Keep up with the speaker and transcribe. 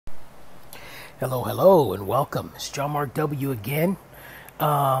Hello, hello, and welcome. It's Jon-Mark W again,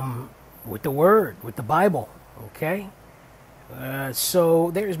 with the Word, with the Bible, okay? So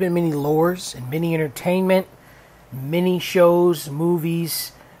there's been many lores and many entertainment, many shows,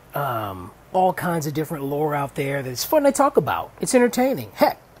 movies, all kinds of different lore out there that's fun to talk about. It's entertaining.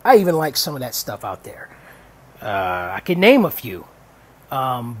 Heck, I even like some of that stuff out there. I can name a few,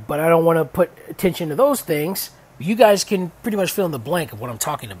 but I don't want to put attention to those things. You guys can pretty much fill in the blank of what I'm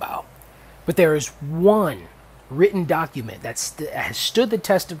talking about. But there is one written document that has stood the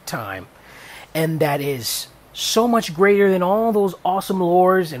test of time, and that is so much greater than all those awesome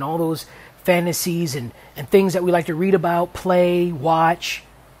lores and all those fantasies and things that we like to read about, play, watch,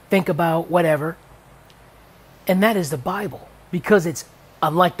 think about, whatever. And that is the Bible, because it's,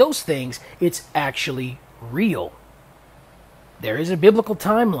 unlike those things, it's actually real. There is a biblical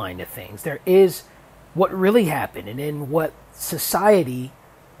timeline to things. There is what really happened, and in what society,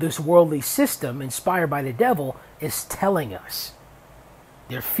 this worldly system inspired by the devil, is telling us.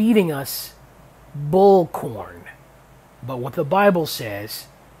 They're feeding us bullcorn. But what the Bible says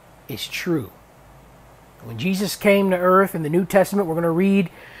is true. When Jesus came to earth in the New Testament, we're going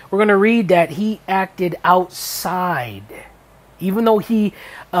to read that he acted outside. Even though he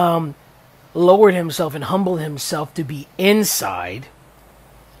lowered himself and humbled himself to be inside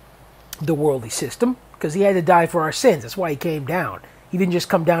the worldly system, because he had to die for our sins. That's why he came down. He didn't just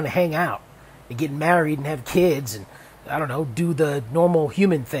come down to hang out and get married and have kids and, I don't know, do the normal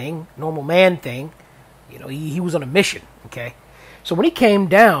human thing, normal man thing. You know, he was on a mission, okay? So when he came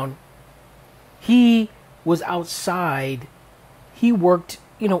down, he was outside. He worked,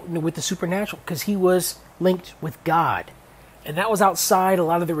 with the supernatural, because he was linked with God. And that was outside a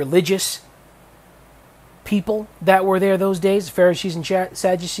lot of the religious people that were there those days, Pharisees and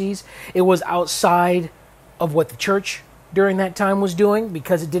Sadducees. It was outside of what the church during that time was doing,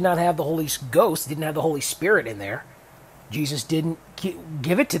 because it did not have the Holy Ghost, didn't have the Holy Spirit in there. Jesus didn't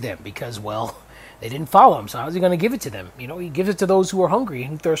give it to them because, well, they didn't follow him. So how's he going to give it to them? He gives it to those who are hungry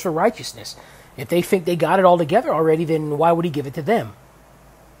and who thirst for righteousness. If they think they got it all together already, then why would he give it to them?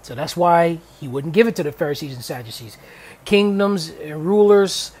 So that's why he wouldn't give it to the Pharisees and Sadducees. Kingdoms and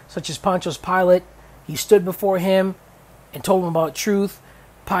rulers such as Pontius Pilate, he stood before him and told him about truth.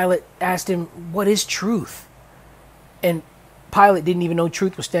 Pilate asked him, what is truth? And Pilate didn't even know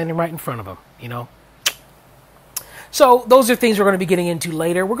truth was standing right in front of him, So those are things we're going to be getting into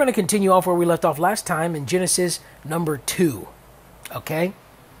later. We're going to continue off where we left off last time in Genesis number 2. Okay?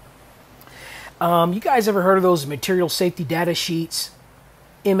 You guys ever heard of those material safety data sheets?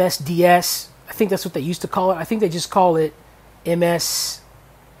 MSDS. I think that's what they used to call it. I think they just call it SMS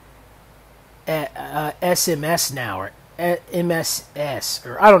now, or MSS,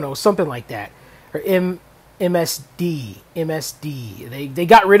 or I don't know, something like that. Or MSD. They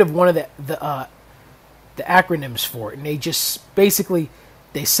got rid of one of the acronyms for it, and they just basically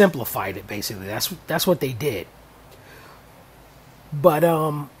simplified it. Basically, that's what they did. But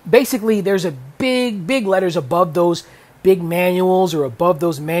basically, there's a big letters above those big manuals, or above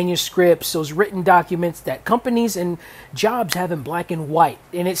those manuscripts, those written documents that companies and jobs have in black and white,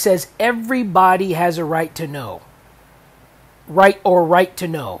 and it says everybody has a right to know. Right to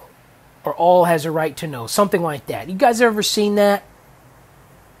know. Or all has a right to know. Something like that. You guys ever seen that?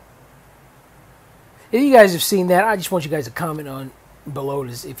 If you guys have seen that, I just want you guys to comment on below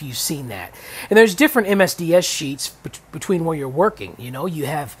if you've seen that. And there's different MSDS sheets between where you're working. You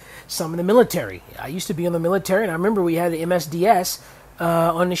have some in the military. I used to be in the military, and I remember we had the MSDS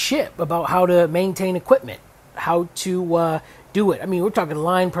on the ship about how to maintain equipment, how to do it. I mean, we're talking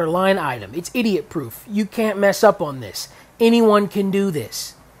line per line item. It's idiot proof. You can't mess up on this. Anyone can do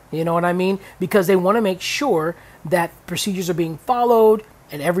this. You know what I mean? Because they want to make sure that procedures are being followed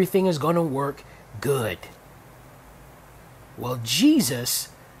and everything is going to work good. Well, Jesus,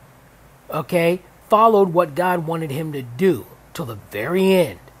 followed what God wanted him to do till the very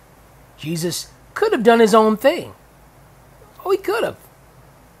end. Jesus could have done his own thing. Oh, he could have.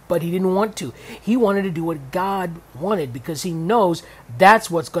 But he didn't want to. He wanted to do what God wanted, because he knows that's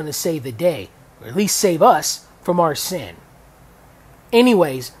what's going to save the day, or at least save us from our sin.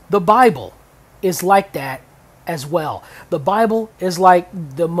 Anyways, the Bible is like that as well. The Bible is like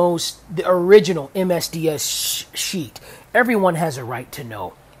the original MSDS sheet. Everyone has a right to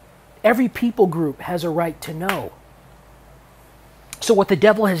know. Every people group has a right to know. So what the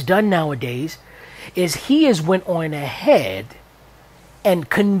devil has done nowadays is he has went on ahead and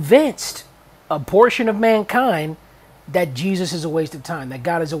convinced a portion of mankind that Jesus is a waste of time, that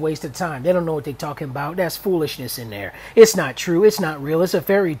God is a waste of time. They don't know what they're talking about. That's foolishness in there. It's not true. It's not real. It's a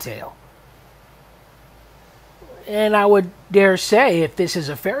fairy tale. And I would dare say, if this is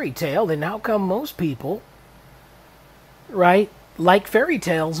a fairy tale, then how come most people, right, like fairy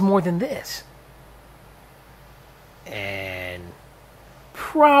tales more than this? And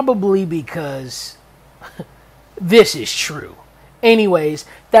probably because this is true. Anyways,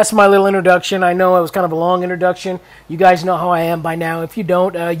 that's my little introduction. I know it was kind of a long introduction. You guys know how I am by now. If you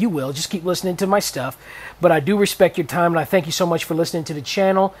don't, you will. Just keep listening to my stuff. But I do respect your time, and I thank you so much for listening to the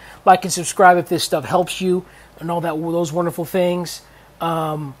channel. Like and subscribe if this stuff helps you and all those wonderful things.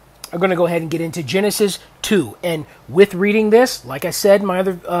 I'm going to go ahead and get into Genesis 2. And with reading this, like I said in my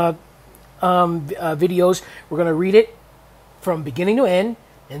other videos, we're going to read it from beginning to end,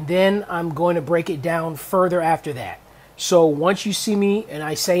 and then I'm going to break it down further after that. So once you see me and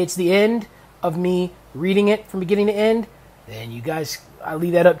I say it's the end of me reading it from beginning to end, then you guys, I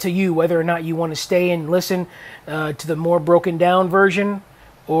leave that up to you whether or not you want to stay and listen to the more broken down version,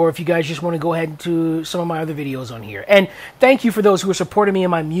 or if you guys just want to go ahead to some of my other videos on here. And thank you for those who are supporting me in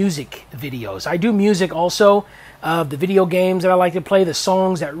my music videos. I do music also, the video games that I like to play, the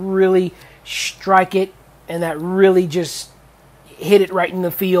songs that really strike it and that really just hit it right in the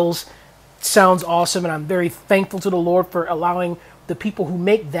feels. Sounds awesome, and I'm very thankful to the Lord for allowing the people who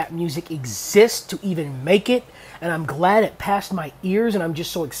make that music exist to even make it, and I'm glad it passed my ears, and I'm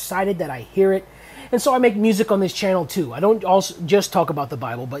just so excited that I hear it. And so I make music on this channel too. I don't also just talk about the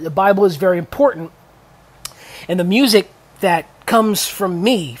Bible, but the Bible is very important, and the music that comes from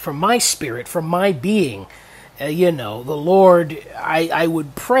me, from my spirit, from my being, the Lord, I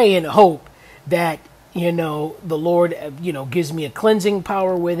would pray and hope that the Lord, gives me a cleansing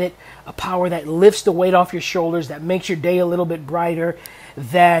power with it, a power that lifts the weight off your shoulders, that makes your day a little bit brighter,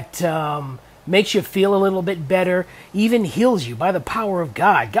 that makes you feel a little bit better, even heals you by the power of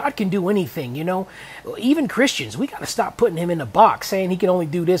God. God can do anything, Even Christians, we got to stop putting him in a box, saying he can only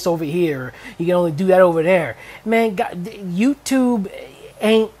do this over here, or he can only do that over there. Man, God, YouTube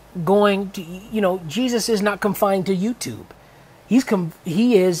ain't going to, Jesus is not confined to YouTube.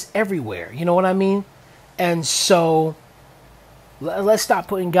 He is everywhere. You know what I mean? And so let's stop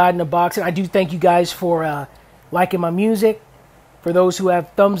putting God in a box. And I do thank you guys for liking my music. For those who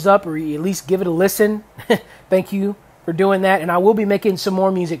have thumbs up or at least give it a listen, thank you for doing that. And I will be making some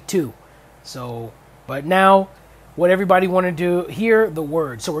more music too. So, but now, what everybody wanted to hear, the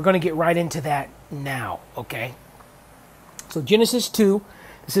word. So we're going to get right into that now, okay? So Genesis 2,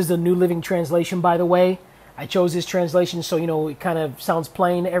 this is the New Living Translation, by the way. I chose this translation so, it kind of sounds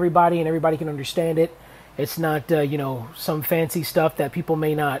plain to everybody and everybody can understand it. It's not, some fancy stuff that people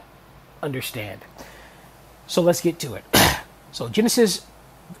may not understand. So let's get to it. So Genesis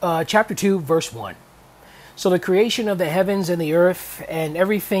chapter 2, verse 1. So the creation of the heavens and the earth and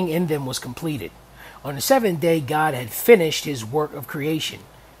everything in them was completed. On the seventh day, God had finished his work of creation.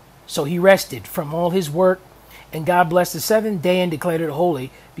 So he rested from all his work, and God blessed the seventh day and declared it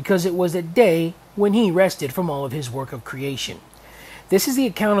holy, because it was a day when he rested from all of his work of creation. This is the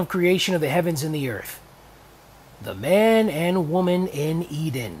account of creation of the heavens and the earth. The man and woman in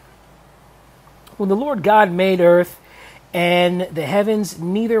Eden. When the Lord God made earth and the heavens,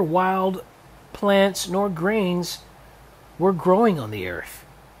 neither wild plants nor grains were growing on the earth.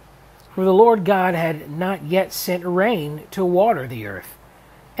 For the Lord God had not yet sent rain to water the earth,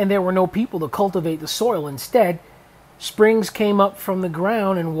 and there were no people to cultivate the soil. Instead, springs came up from the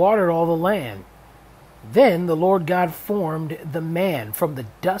ground and watered all the land. Then the Lord God formed the man from the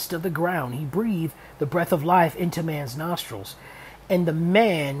dust of the ground. He breathed the breath of life into man's nostrils, and the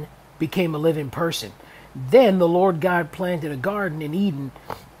man became a living person. Then the Lord God planted a garden in Eden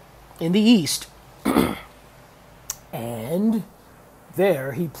in the east, and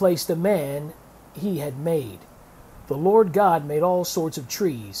there he placed the man he had made. The Lord God made all sorts of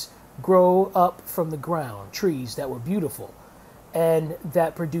trees grow up from the ground, trees that were beautiful and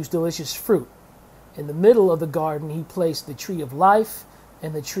that produced delicious fruit. In the middle of the garden he placed the tree of life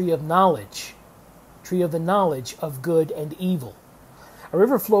and the tree of knowledge, tree of the knowledge of good and evil. A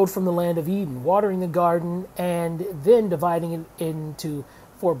river flowed from the land of Eden, watering the garden and then dividing it into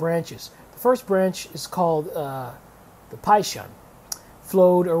 4 branches. The first branch is called the Pishon,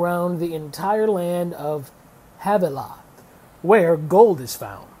 flowed around the entire land of Havilah, where gold is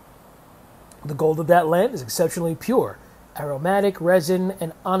found. The gold of that land is exceptionally pure. Aromatic resin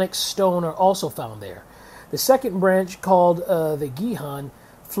and onyx stone are also found there. The second branch, called the Gihon,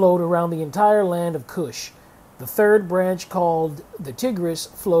 flowed around the entire land of Cush. The third branch, called the Tigris,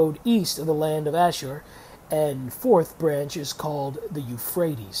 flowed east of the land of Ashur, and fourth branch is called the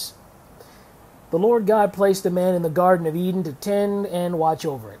Euphrates. The Lord God placed the man in the Garden of Eden to tend and watch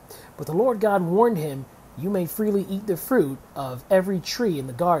over it. But the Lord God warned him, "You may freely eat the fruit of every tree in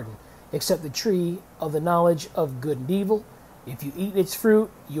the garden, except the tree of the knowledge of good and evil. If you eat its fruit,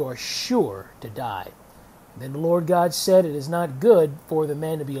 you are sure to die. Then the Lord God said, it is not good for the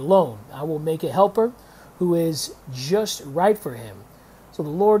man to be alone. I will make a helper who is just right for him. So the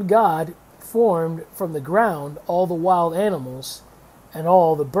Lord God formed from the ground all the wild animals and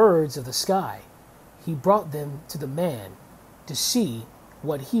all the birds of the sky. He brought them to the man to see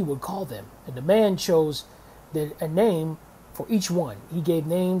what he would call them. And the man chose a name for each one. He gave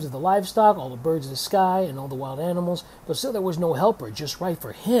names of the livestock, all the birds of the sky, and all the wild animals. But still there was no helper just right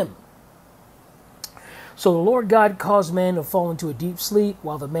for him. So the Lord God caused man to fall into a deep sleep.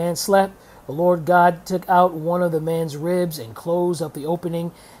 While the man slept, the Lord God took out one of the man's ribs and closed up the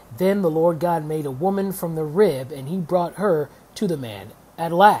opening. Then the Lord God made a woman from the rib, and he brought her to the man.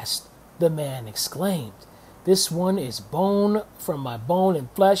 At last the man exclaimed, this one is bone from my bone and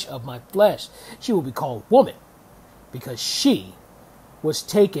flesh of my flesh. She will be called woman, because she was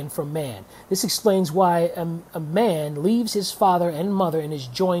taken from man. This explains why a man leaves his father and mother and is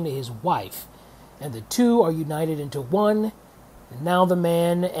joined to his wife, and the two are united into one. And now the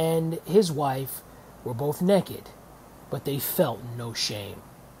man and his wife were both naked, but they felt no shame.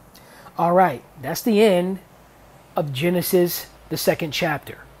 All right, that's the end of Genesis, the 2nd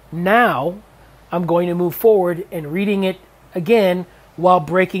chapter. Now, I'm going to move forward and reading it again while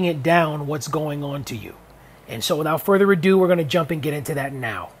breaking it down what's going on to you. And so without further ado, we're going to jump and get into that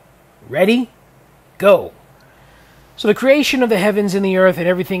now. Ready? Go. So the creation of the heavens and the earth and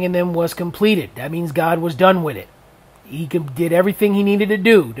everything in them was completed. That means God was done with it. He did everything he needed to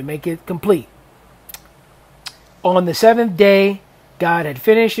do to make it complete. On the 7th day, God had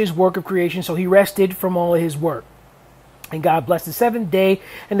finished his work of creation, so he rested from all of his work. And God blessed the 7th day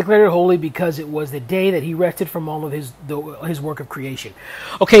and declared it holy, because it was the day that he rested from all of his work of creation.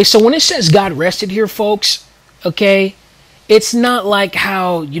 Okay, so when it says God rested here, folks, okay, it's not like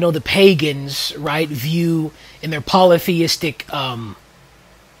how, the pagans, right, view in their polytheistic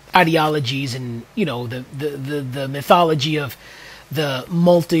ideologies and, the mythology of the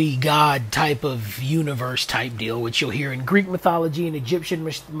multi-god type of universe type deal, which you'll hear in Greek mythology and Egyptian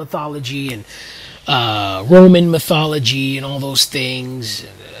mythology and Roman mythology and all those things.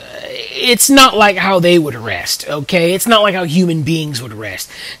 It's not like how they would rest, okay? It's not like how human beings would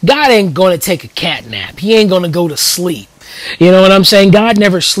rest. God ain't going to take a cat nap. He ain't going to go to sleep. You know what I'm saying? God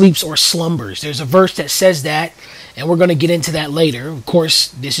never sleeps or slumbers. There's a verse that says that, and we're going to get into that later. Of course,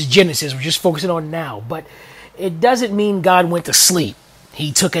 this is Genesis. We're just focusing on now. But it doesn't mean God went to sleep.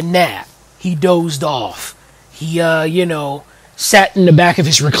 He took a nap. He dozed off. He, sat in the back of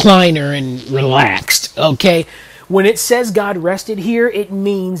his recliner and relaxed, okay? When it says God rested here, it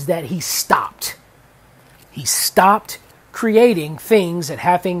means that he stopped. He stopped creating things that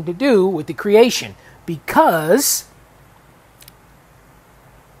having to do with the creation, because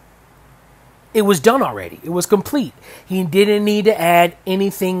it was done already. It was complete. He didn't need to add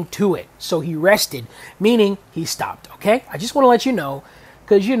anything to it. So he rested, meaning he stopped, okay? I just want to let you know,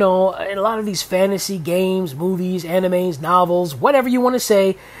 because, in a lot of these fantasy games, movies, animes, novels, whatever you want to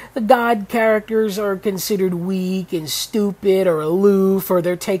say, the god characters are considered weak and stupid or aloof, or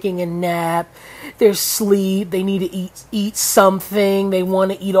they're taking a nap, they're asleep, they need to eat something, they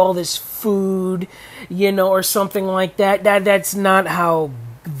want to eat all this food, or something like that. That's not how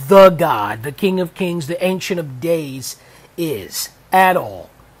the God, the King of Kings, the Ancient of Days is at all.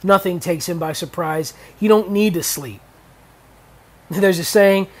 Nothing takes him by surprise. He don't need to sleep. There's a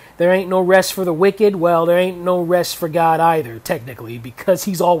saying, there ain't no rest for the wicked. Well, there ain't no rest for God either, technically, because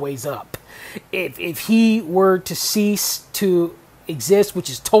he's always up. If he were to cease to exist, which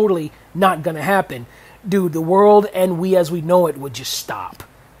is totally not going to happen, dude, the world and we as we know it would just stop,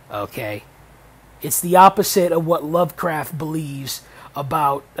 okay? It's the opposite of what Lovecraft believes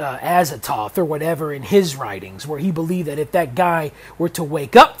about Azathoth or whatever in his writings, where he believed that if that guy were to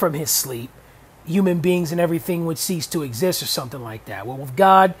wake up from his sleep, human beings and everything would cease to exist or something like that. Well, with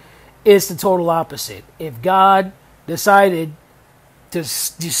God, it's the total opposite. If God decided to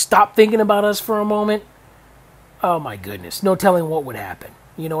just stop thinking about us for a moment, oh my goodness, no telling what would happen.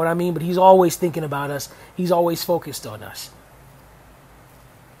 You know what I mean? But he's always thinking about us. He's always focused on us.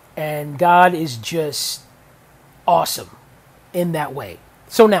 And God is just awesome in that way.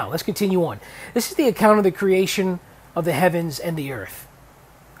 So now, let's continue on. This is the account of the creation of the heavens and the earth.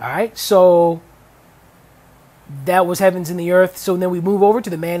 All right, so that was heavens and the earth. So then we move over to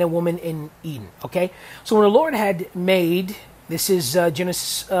the man and woman in Eden, okay? So when the Lord had made, this is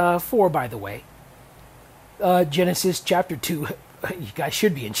Genesis 4, by the way. Genesis chapter 2. You guys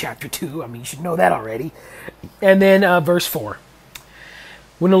should be in chapter 2. I mean, you should know that already. And then verse 4.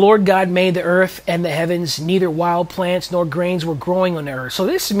 When the Lord God made the earth and the heavens, neither wild plants nor grains were growing on the earth. So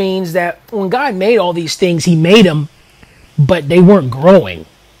this means that when God made all these things, he made them, but they weren't growing.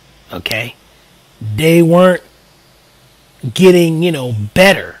 Okay? They weren't getting,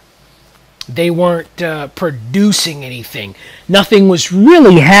 better. They weren't producing anything. Nothing was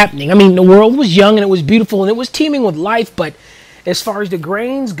really happening. I mean, the world was young and it was beautiful and it was teeming with life, but as far as the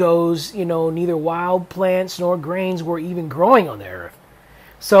grains goes, neither wild plants nor grains were even growing on the earth.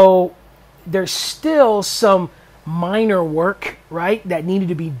 So there's still some minor work, right, that needed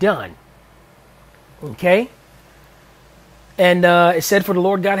to be done. Okay? And it said, for the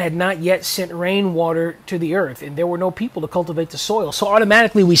Lord God had not yet sent rainwater to the earth, and there were no people to cultivate the soil. So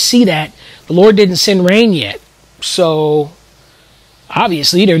automatically we see that the Lord didn't send rain yet. So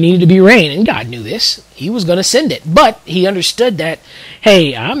obviously there needed to be rain, and God knew this. He was going to send it. But he understood that,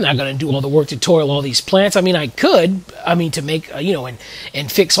 hey, I'm not going to do all the work to toil all these plants. I mean, I could, to make,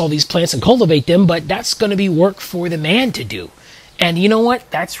 and fix all these plants and cultivate them, but that's going to be work for the man to do. And you know what?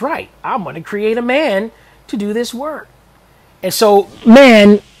 That's right. I'm going to create a man to do this work. And so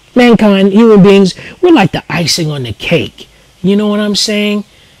mankind, human beings, we're like the icing on the cake. You know what I'm saying?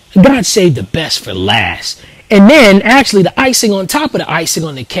 God saved the best for last. And then, actually, the icing on top of the icing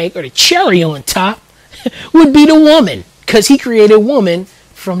on the cake, or the cherry on top, would be the woman. Because he created woman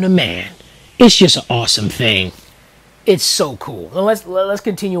from the man. It's just an awesome thing. It's so cool. Now let's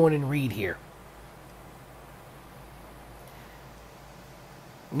continue on and read here.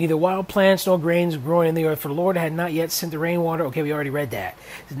 Neither wild plants nor grains growing in the earth, for the Lord had not yet sent the rainwater. Okay, we already read that.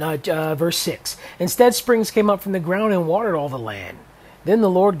 Now, verse 6. Instead, springs came up from the ground and watered all the land. Then the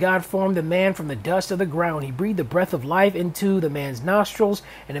Lord God formed the man from the dust of the ground. He breathed the breath of life into the man's nostrils,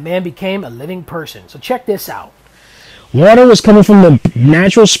 and the man became a living person. So check this out. Water was coming from the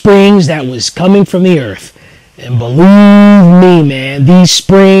natural springs that was coming from the earth. And believe me, man, these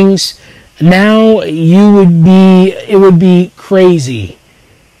springs, now it would be crazy.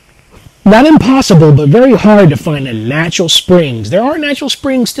 Not impossible, but very hard to find a natural springs. There are natural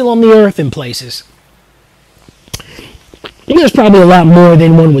springs still on the earth in places. There's probably a lot more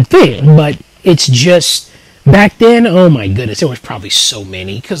than one would think, but it's just, back then, oh my goodness, there was probably so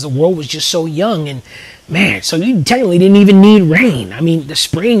many, because the world was just so young, and man, so you technically didn't even need rain. I mean, the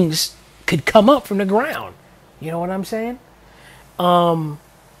springs could come up from the ground. You know what I'm saying? So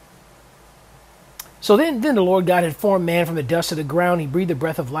then the Lord God had formed man from the dust of the ground. He breathed the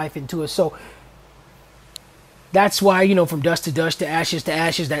breath of life into us. So that's why, from dust, to ashes,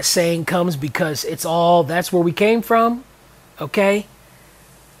 that saying comes, because that's where we came from. Okay?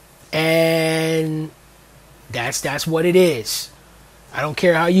 And that's what it is. I don't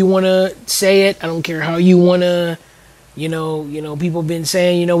care how you want to say it. I don't care how you want to, people have been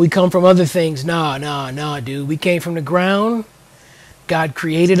saying, we come from other things. Nah, dude. We came from the ground. God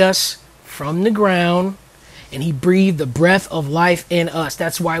created us from the ground, and he breathed the breath of life in us.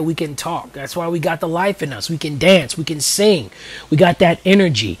 That's why we can talk. That's why we got the life in us. We can dance. We can sing. We got that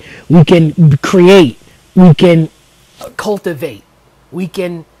energy. We can create. We can cultivate. We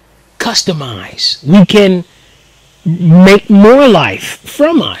can customize. We can make more life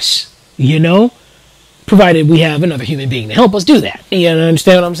from us, provided we have another human being to help us do that. You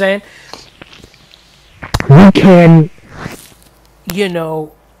understand what I'm saying? We can,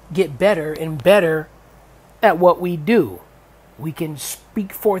 get better and better at what we do. We can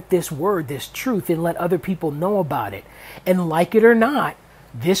speak forth this word, this truth, and let other people know about it. And like it or not,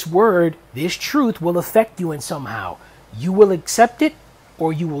 this word, this truth will affect you in somehow. You will accept it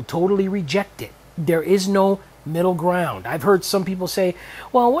or you will totally reject it. There is no middle ground. I've heard some people say,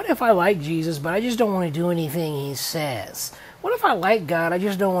 well, what if I like Jesus, but I just don't want to do anything he says? What if I like God, I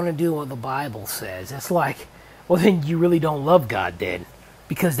just don't want to do what the Bible says? It's like, well, then you really don't love God then.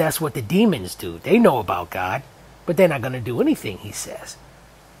 Because that's what the demons do. They know about God, but they're not going to do anything he says.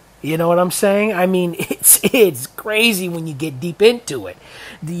 You know what I'm saying? I mean, it's crazy when you get deep into it.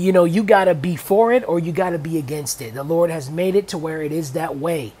 You got to be for it or you got to be against it. The Lord has made it to where it is that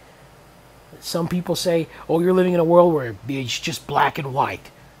way. Some people say, oh, you're living in a world where it's just black and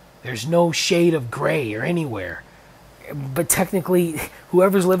white. There's no shade of gray or anywhere. But technically,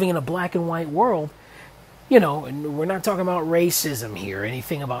 whoever's living in a black and white world, and we're not talking about racism here,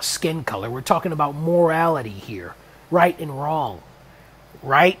 anything about skin color. We're talking about morality here, right and wrong.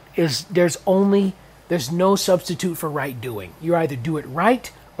 Right is there's no substitute for right doing. You either do it right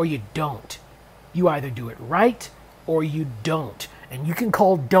or you don't. You either do it right or you don't. And you can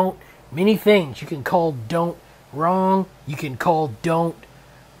call don't many things. You can call don't wrong. You can call don't.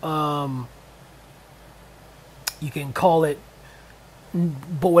 You can call it,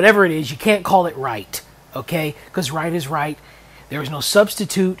 but whatever it is, you can't call it right. Okay, because right is right. There is no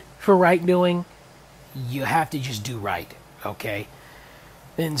substitute for right doing. You have to just do right, okay?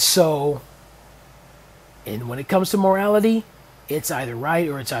 And so, and when it comes to morality, it's either right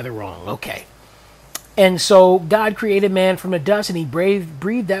or it's either wrong, okay? And so God created man from the dust, and he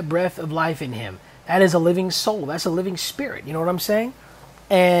breathed that breath of life in him. That is a living soul. That's a living spirit. You know what I'm saying?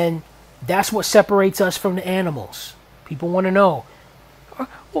 And that's what separates us from the animals. People want to know,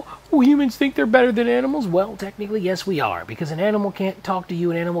 well, humans think they're better than animals? Well, technically, yes, we are. Because an animal can't talk to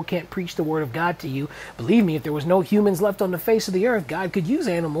you. An animal can't preach the word of God to you. Believe me, if there was no humans left on the face of the earth, God could use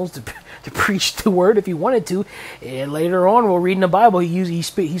animals to preach the word if he wanted to. And later on, we'll read in the Bible, he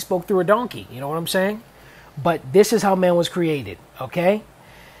spoke through a donkey. You know what I'm saying? But this is how man was created, okay?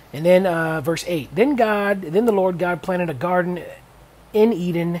 And then verse 8. Then the Lord God planted a garden in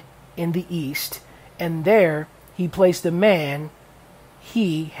Eden in the east, and there he placed the man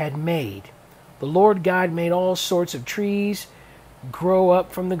he had made. The Lord God made all sorts of trees grow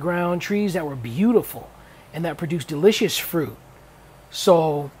up from the ground, trees that were beautiful and that produced delicious fruit.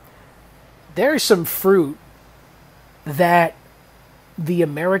 So there's some fruit that the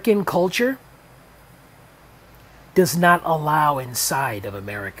American culture does not allow inside of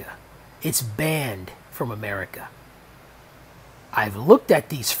America. It's banned from America. I've looked at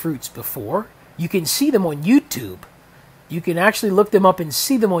these fruits before. You can see them on YouTube. You can actually look them up and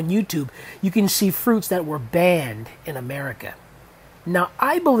see them on YouTube. You can see fruits that were banned in America. Now,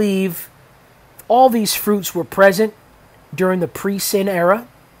 I believe all these fruits were present during the pre-sin era.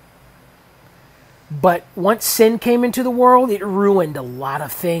 But once sin came into the world, it ruined a lot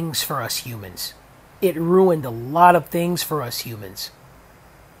of things for us humans. It ruined a lot of things for us humans.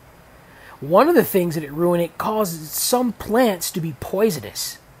 One of the things that it ruined, it caused some plants to be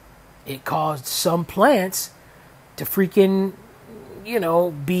poisonous. It caused some plants to freaking,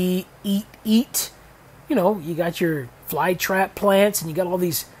 eat. You got your fly trap plants and you got all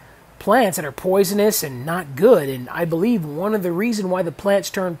these plants that are poisonous and not good. And I believe one of the reasons why the plants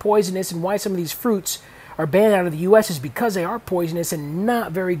turn poisonous and why some of these fruits are banned out of the U.S. is because they are poisonous and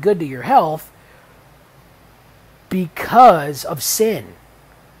not very good to your health because of sin.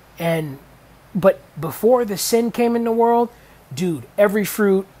 But before the sin came in the world, dude, every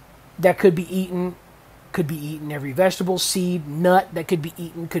fruit that could be eaten. Every vegetable, seed, nut that could be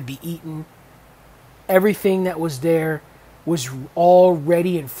eaten. Everything that was there was all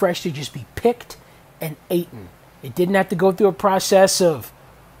ready and fresh to just be picked and eaten. It didn't have to go through a process of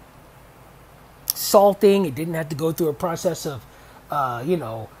salting. It didn't have to go through a process of,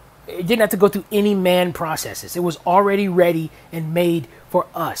 it didn't have to go through any man processes. It was already ready and made for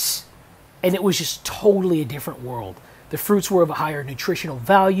us. And it was just totally a different world. The fruits were of a higher nutritional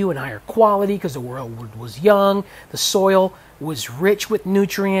value and higher quality because the world was young. The soil was rich with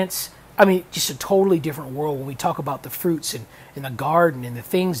nutrients. I mean, just a totally different world when we talk about the fruits and the garden and the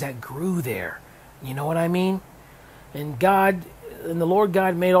things that grew there. You know what I mean? And the Lord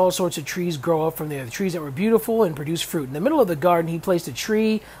God made all sorts of trees grow up from there. The trees that were beautiful and produced fruit. In the middle of the garden, he placed a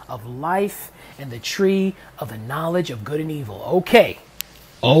tree of life and the tree of the knowledge of good and evil.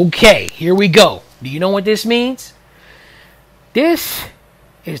 Okay, here we go. Do you know what this means? This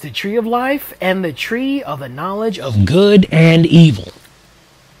is the tree of life and the tree of the knowledge of good and evil.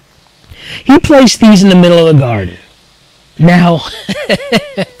 He placed these in the middle of the garden. Now,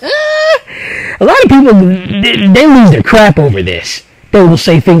 a lot of people, they lose their crap over this. They will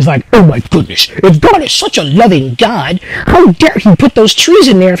say things like, oh my goodness, if God is such a loving God, how dare he put those trees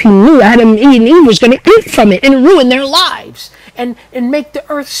in there if he knew Adam and Eve was going to eat from it and ruin their lives and make the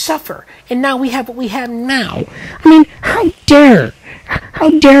earth suffer. And now we have what we have now. I mean, how dare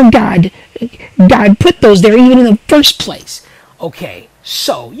God put those there even in the first place? Okay,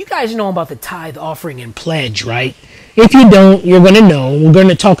 so you guys know about the tithe, offering, and pledge, right? If you don't, you're going to know. We're going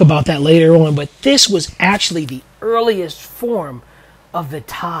to talk about that later on. But this was actually the earliest form of the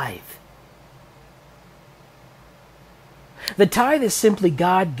tithe. The tithe is simply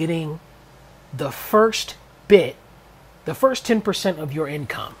God getting the first bit, the first 10% of your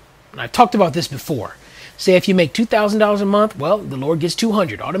income. And I've talked about this before. Say if you make $2,000 a month, well, the Lord gets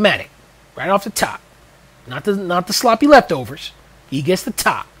 $200 automatic, right off the top. Not the sloppy leftovers. He gets the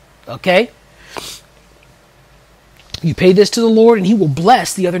top. Okay? You pay this to the Lord, and he will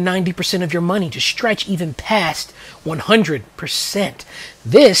bless the other 90% of your money to stretch even past 100%.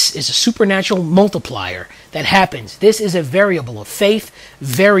 This is a supernatural multiplier that happens. This is a variable, a faith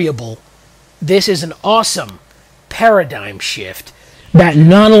variable. This is an awesome paradigm shift that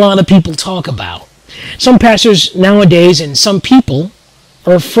not a lot of people talk about. Some pastors nowadays and some people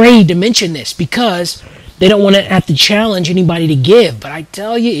are afraid to mention this because they don't want to have to challenge anybody to give. But I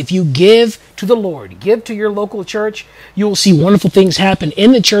tell you, if you give to the Lord. Give to your local church. You will see wonderful things happen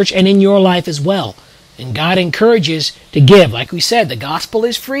in the church and in your life as well. And God encourages to give. Like we said, the gospel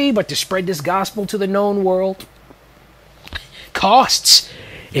is free, but to spread this gospel to the known world costs.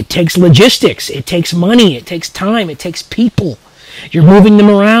 It takes logistics. It takes money. It takes time. It takes people. You're moving them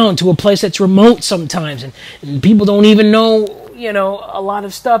around to a place that's remote sometimes. And people don't even know, a lot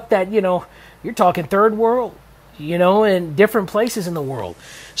of stuff that, you're talking third world, and different places in the world.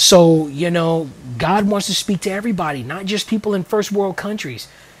 So, God wants to speak to everybody, not just people in first world countries.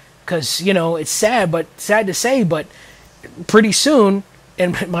 Because, it's sad to say, but pretty soon,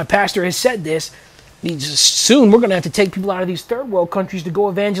 and my pastor has said this, soon we're going to have to take people out of these third world countries to go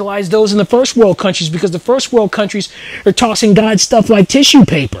evangelize those in the first world countries, because the first world countries are tossing God stuff like tissue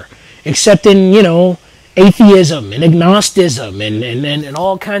paper, accepting, atheism and agnosticism and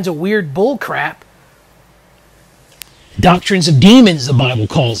all kinds of weird bull crap. Doctrines of demons, the Bible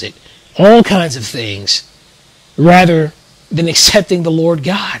calls it. All kinds of things, rather than accepting the Lord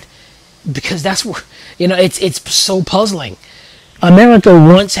God. Because that's where, it's so puzzling. America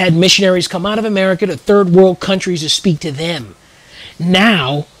once had missionaries come out of America to third world countries to speak to them.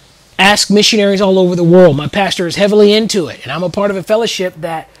 Now, ask missionaries all over the world. My pastor is heavily into it, and I'm a part of a fellowship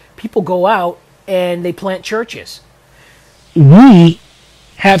that people go out and they plant churches. We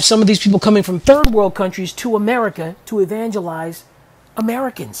have some of these people coming from third world countries to America to evangelize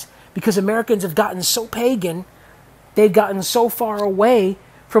Americans, because Americans have gotten so pagan, they've gotten so far away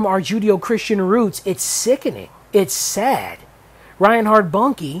from our Judeo-Christian roots. It's sickening. It's sad. Reinhard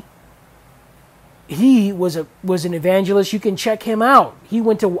Bonnke, he was an evangelist. You can check him out. He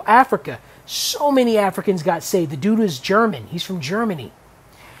went to Africa. So many Africans got saved. The dude is German. He's from Germany.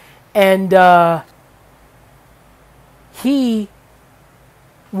 And he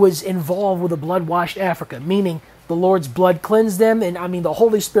was involved with a blood-washed Africa, meaning the Lord's blood cleansed them, and the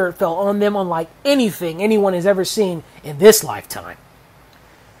Holy Spirit fell on them unlike anything anyone has ever seen in this lifetime.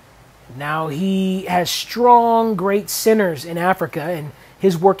 Now he has strong, great sinners in Africa, and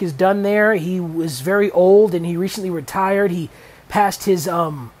his work is done there. He was very old, and he recently retired. He passed his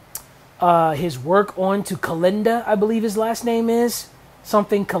work on to Kalinda, I believe his last name is.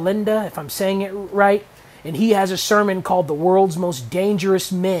 Something Kalinda, if I'm saying it right. And he has a sermon called The World's Most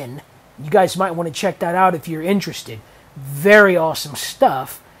Dangerous Men. You guys might want to check that out if you're interested. Very awesome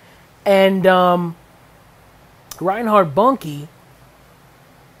stuff. And Reinhard Bonnke,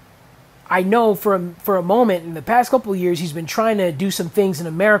 I know for a moment in the past couple of years he's been trying to do some things in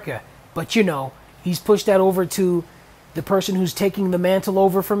America, but he's pushed that over to the person who's taking the mantle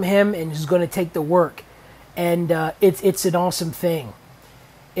over from him and who's going to take the work. And it's an awesome thing.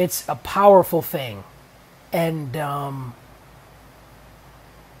 It's a powerful thing, and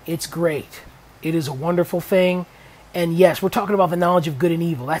it's great. It is a wonderful thing. And yes, we're talking about the knowledge of good and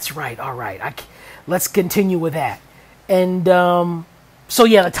evil. That's right. All right. Let's continue with that. And so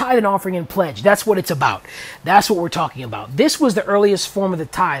yeah, the tithe and offering and pledge, that's what it's about. That's what we're talking about. This was the earliest form of the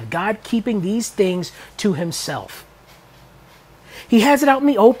tithe, God keeping these things to himself. He has it out in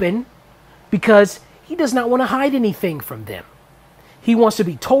the open because he does not want to hide anything from them. He wants to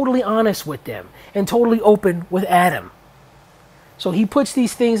be totally honest with them and totally open with Adam. So he puts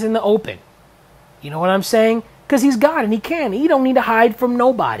these things in the open. You know what I'm saying? Because he's God and he can. He don't need to hide from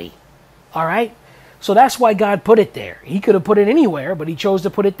nobody. All right? So that's why God put it there. He could have put it anywhere, but he chose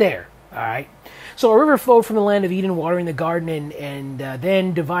to put it there. All right? So a river flowed from the land of Eden, watering the garden, and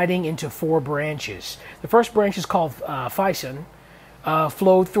then dividing into 4 branches. The first branch is called Pison,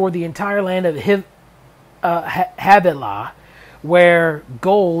 flowed through the entire land of Havilah, where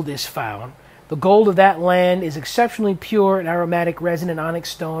gold is found. The gold of that land is exceptionally pure, and aromatic resin and onyx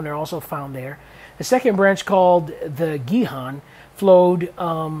stone are also found there. The second branch, called the Gihon, flowed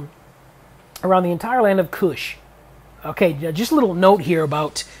around the entire land of Cush. Okay, just a little note here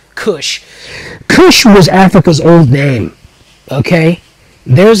about Cush. Cush was Africa's old name. Okay?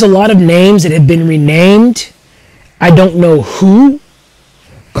 There's a lot of names that have been renamed. I don't know who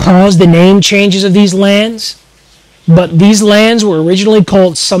caused the name changes of these lands, but these lands were originally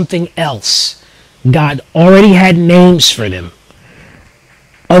called something else. God already had names for them,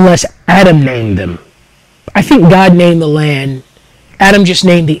 unless Adam named them. I think God named the land. Adam just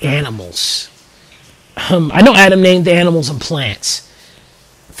named the animals. I know Adam named the animals and plants.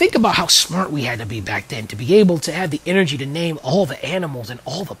 Think about how smart we had to be back then to be able to have the energy to name all the animals and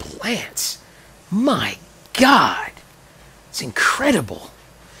all the plants. My God, it's incredible.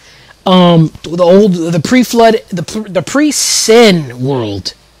 The pre-flood, the pre-sin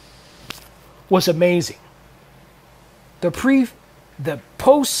world was amazing. The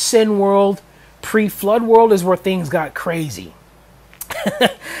post-sin world, pre-flood world is where things got crazy.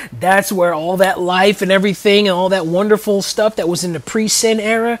 That's where all that life and everything and all that wonderful stuff that was in the pre-sin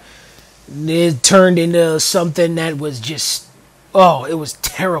era, it turned into something that was just, oh, it was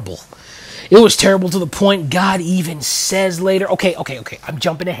terrible. It was terrible to the point God even says later. Okay. I'm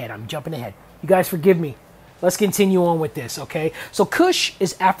jumping ahead. You guys forgive me. Let's continue on with this, okay? So Cush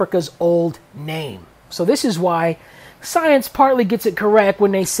is Africa's old name. So this is why science partly gets it correct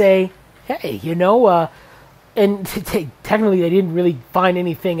when they say, hey, and technically they didn't really find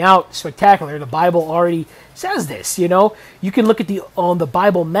anything out spectacular. The Bible already says this, You can look at on the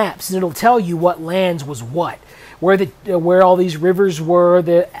Bible maps and it'll tell you what lands was what. Where all these rivers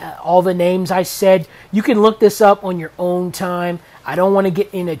were, all the names I said. You can look this up on your own time. I don't want to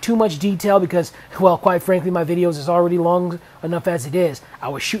get into too much detail because, well, quite frankly, my videos is already long enough as it is. I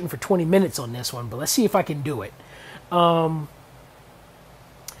was shooting for 20 minutes on this one, but let's see if I can do it. The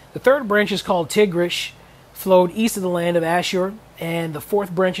third branch is called Tigris, flowed east of the land of Ashur, and the fourth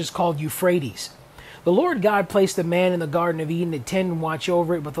branch is called Euphrates. The Lord God placed the man in the Garden of Eden to tend and watch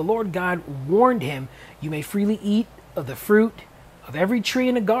over it, but the Lord God warned him, you may freely eat of the fruit of every tree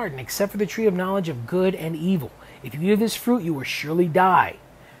in the garden, except for the tree of knowledge of good and evil. If you eat of this fruit, you will surely die.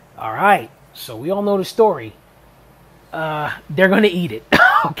 All right, so we all know the story. They're going to eat it.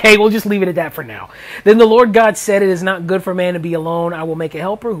 Okay, we'll just leave it at that for now. Then the Lord God said, it is not good for man to be alone. I will make a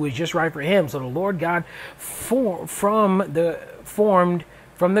helper who is just right for him. So the Lord God formed from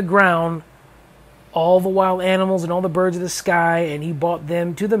the ground all the wild animals and all the birds of the sky, and he brought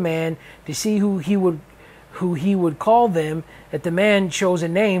them to the man to see who he would call them, that the man chose a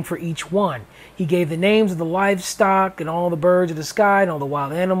name for each one. He gave the names of the livestock and all the birds of the sky and all the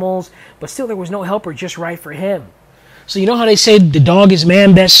wild animals, but still there was no helper just right for him. So you know how they say the dog is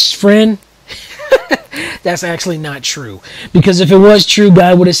man's best friend? That's actually not true. Because if it was true,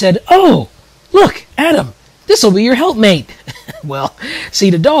 God would have said, oh, look, Adam, this will be your helpmate. Well, see,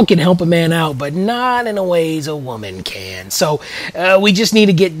 the dog can help a man out, but not in the ways a woman can. So we just need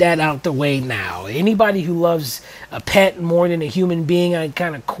to get that out the way now. Anybody who loves a pet more than a human being, I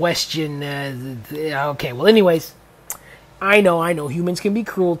kind of question. Okay, well, anyways, I know humans can be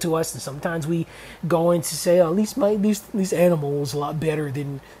cruel to us, and sometimes we go in to say, oh, at least this animal is a lot better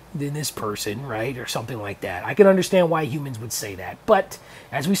than this person, right? Or something like that. I can understand why humans would say that. But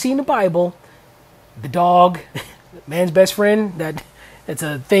as we see in the Bible, the dog, man's best friend, that's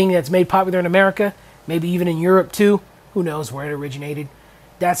a thing that's made popular in America, maybe even in Europe too. Who knows where it originated?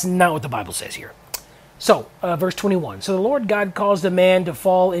 That's not what the Bible says here. So, verse 21. So the Lord God caused the man to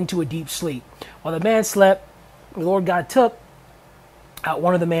fall into a deep sleep. While the man slept, the Lord God took out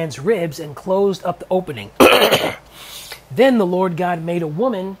one of the man's ribs and closed up the opening. Then the Lord God made a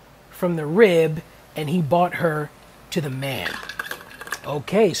woman from the rib, and he brought her to the man.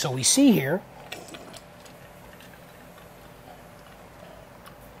 Okay, so we see here,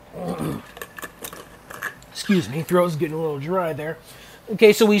 excuse me, throat's getting a little dry there.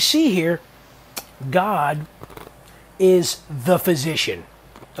 Okay, so we see here, God is the physician.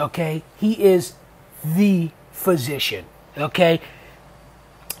 Okay, he is the physician. Okay,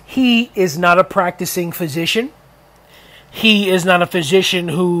 he is not a practicing physician. He is not a physician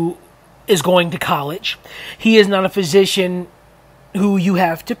who is going to college. He is not a physician who you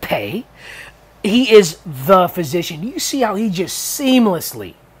have to pay. He is the physician. You see how he just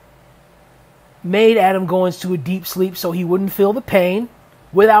seamlessly made Adam go into a deep sleep so he wouldn't feel the pain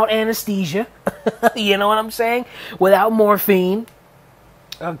without anesthesia. You know what I'm saying? Without morphine.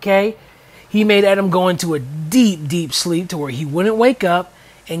 Okay? He made Adam go into a deep, deep sleep to where he wouldn't wake up,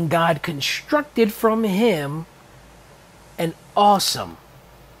 and God constructed from him an awesome,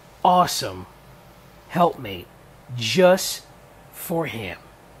 awesome helpmate just for him.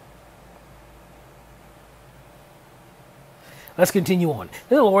 Let's continue on.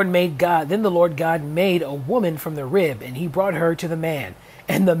 Then the Lord God made a woman from the rib, and he brought her to the man.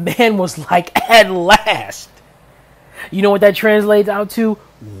 And the man was like, at last. You know what that translates out to?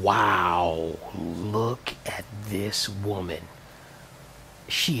 Wow, look at this woman.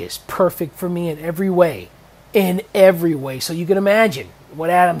 She is perfect for me in every way. In every way. So you can imagine what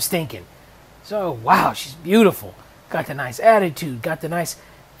Adam's thinking. So, wow, she's beautiful. Got the nice attitude. Got the nice...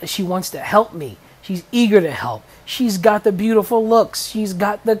 She wants to help me. She's eager to help. She's got the beautiful looks. She's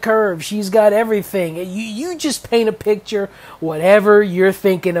got the curves. She's got everything. You just paint a picture, whatever you're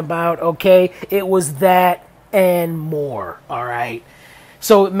thinking about, okay? It was that and more, all right?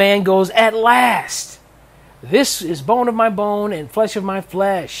 So man goes, at last, this is bone of my bone and flesh of my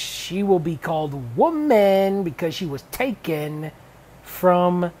flesh. She will be called woman because she was taken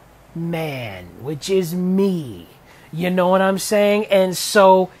from man, which is me. You know what I'm saying? And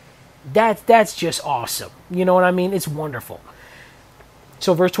so that's just awesome. You know what I mean? It's wonderful.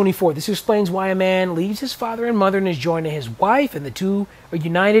 So verse 24, this explains why a man leaves his father and mother and is joined to his wife, and the two are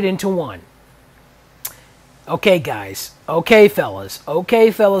united into one. Okay, guys. Okay, fellas. Okay,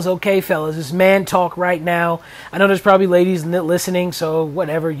 fellas. Okay, fellas. This man talk right now. I know there's probably ladies listening, so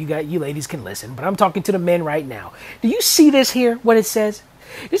whatever, you ladies can listen. But I'm talking to the men right now. Do you see this here, what it says?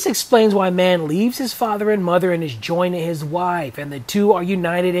 This explains why a man leaves his father and mother and is joined to his wife, and the two are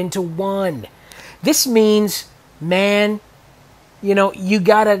united into one. This means, man, you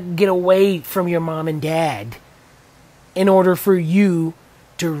gotta get away from your mom and dad in order for you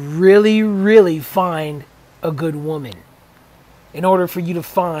to really, really find a good woman. In order for you to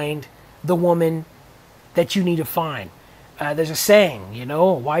find the woman that you need to find. There's a saying,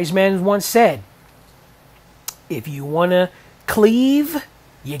 a wise man once said, if you want to cleave,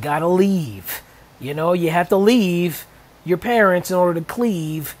 you gotta leave. You have to leave your parents in order to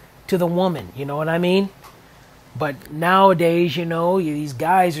cleave to the woman. You know what I mean? But nowadays, these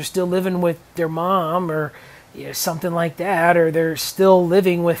guys are still living with their mom or something like that, or they're still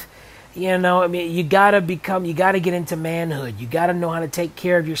living with, you gotta get into manhood. You gotta know how to take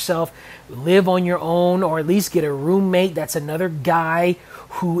care of yourself, live on your own, or at least get a roommate that's another guy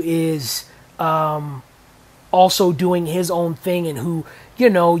who is also doing his own thing and who,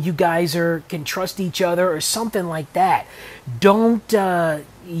 you guys can trust each other or something like that. Don't,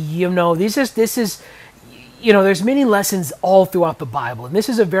 this is, there's many lessons all throughout the Bible, and this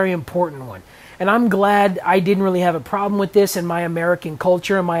is a very important one. And I'm glad I didn't really have a problem with this in my American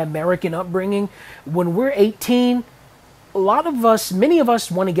culture and my American upbringing. When we're 18, many of us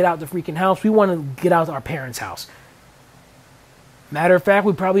want to get out the freaking house. We want to get out of our parents' house. Matter of fact,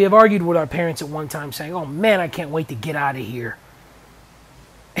 we probably have argued with our parents at one time saying, oh man, I can't wait to get out of here.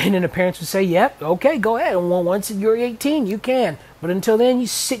 And then the parents would say, yep, okay, go ahead. And once you're 18, you can. But until then, you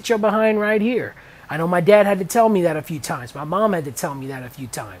sit your behind right here. I know my dad had to tell me that a few times. My mom had to tell me that a few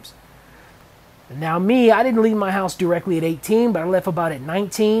times. Now me, I didn't leave my house directly at 18, but I left about at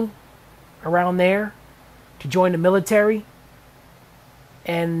 19, around there, to join the military.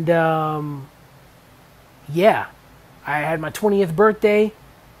 And, yeah, I had my 20th birthday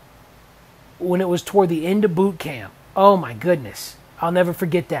when it was toward the end of boot camp. Oh my goodness. I'll never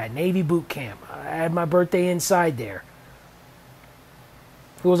forget that. Navy boot camp. I had my birthday inside there.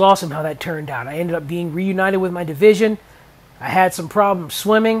 It was awesome how that turned out. I ended up being reunited with my division. I had some problems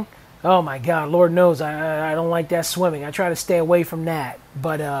swimming. Oh my God, Lord knows I don't like that swimming. I try to stay away from that.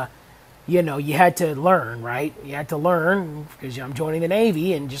 But, you had to learn, right? You had to learn because I'm joining the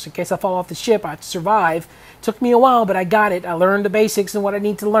Navy, and just in case I fall off the ship, I have to survive. It took me a while, but I got it. I learned the basics and what I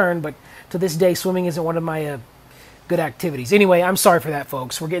need to learn, but to this day, swimming isn't one of my good activities. Anyway, I'm sorry for that,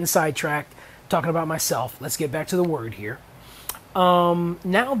 folks. We're getting sidetracked, talking about myself. Let's get back to the word here. Now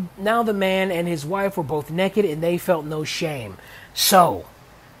the man and his wife were both naked, and they felt no shame. So,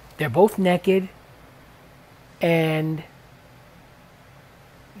 they're both naked, and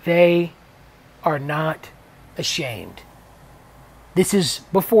they are not ashamed. This is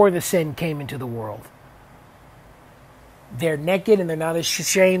before the sin came into the world. They're naked and they're not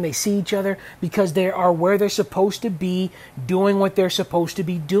ashamed. They see each other because they are where they're supposed to be, doing what they're supposed to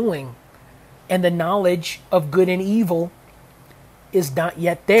be doing. And the knowledge of good and evil is not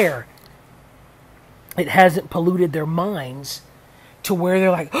yet there. It hasn't polluted their minds to where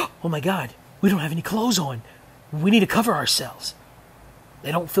they're like, oh my God, we don't have any clothes on. We need to cover ourselves.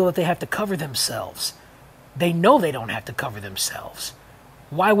 They don't feel that they have to cover themselves. They know they don't have to cover themselves.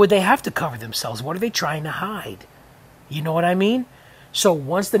 Why would they have to cover themselves? What are they trying to hide? You know what I mean? So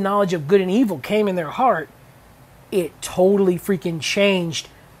once the knowledge of good and evil came in their heart, it totally freaking changed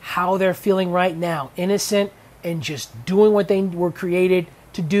how they're feeling right now. Innocent and just doing what they were created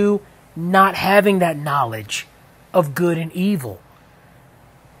to do, not having that knowledge of good and evil.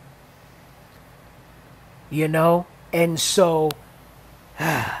 And so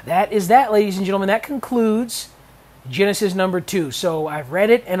that is that, ladies and gentlemen. That concludes Genesis number 2. So I've read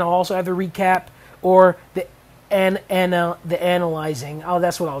it, and I'll also have the recap or the analyzing. Oh,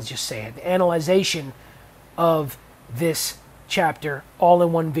 that's what I was just saying. The analyzation of this chapter all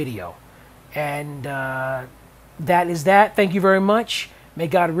in one video. And that is that. Thank you very much. May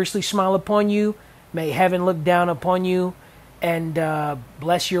God richly smile upon you. May heaven look down upon you and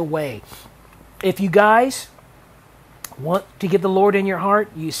bless your way. If you guys want to get the Lord in your heart,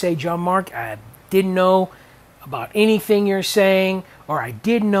 you say, Jon-Mark, I didn't know about anything you're saying, or I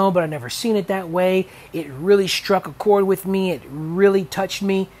did know, but I never seen it that way. It really struck a chord with me. It really touched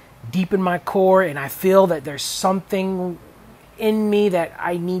me deep in my core, and I feel that there's something in me that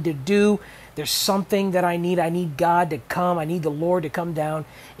I need to do. There's something that I need. I need God to come. I need the Lord to come down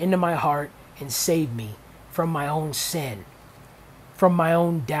into my heart and save me from my own sin, from my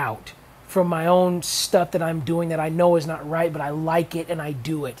own doubt, from my own stuff that I'm doing that I know is not right, but I like it and I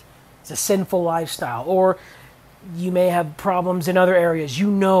do it. It's a sinful lifestyle. Or you may have problems in other areas. You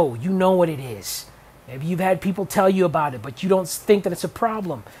know what it is. Maybe you've had people tell you about it, but you don't think that it's a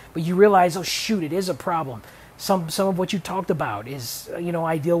problem. But you realize, oh shoot, it is a problem. Some of what you talked about is,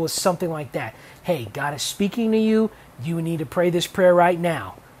 I deal with something like that. Hey, God is speaking to you. You need to pray this prayer right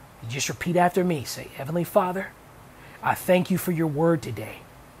now. You just repeat after me. Say, Heavenly Father, I thank you for your word today.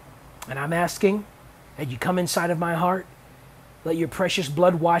 And I'm asking that you come inside of my heart. Let your precious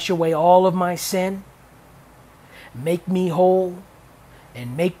blood wash away all of my sin. Make me whole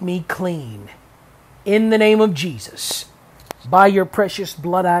and make me clean. In the name of Jesus, by your precious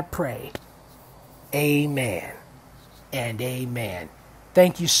blood I pray. Amen and amen.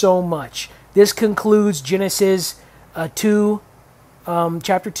 Thank you so much. This concludes Genesis 2,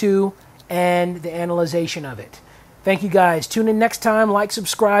 chapter 2, and the analyzation of it. Thank you guys. Tune in next time. Like,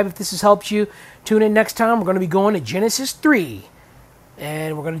 subscribe if this has helped you. Tune in next time. We're going to be going to Genesis 3.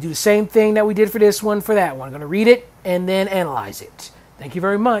 And we're going to do the same thing that we did for this one, for that one. I'm going to read it and then analyze it. Thank you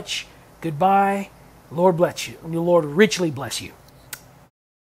very much. Goodbye. Lord bless you. And the Lord richly bless you.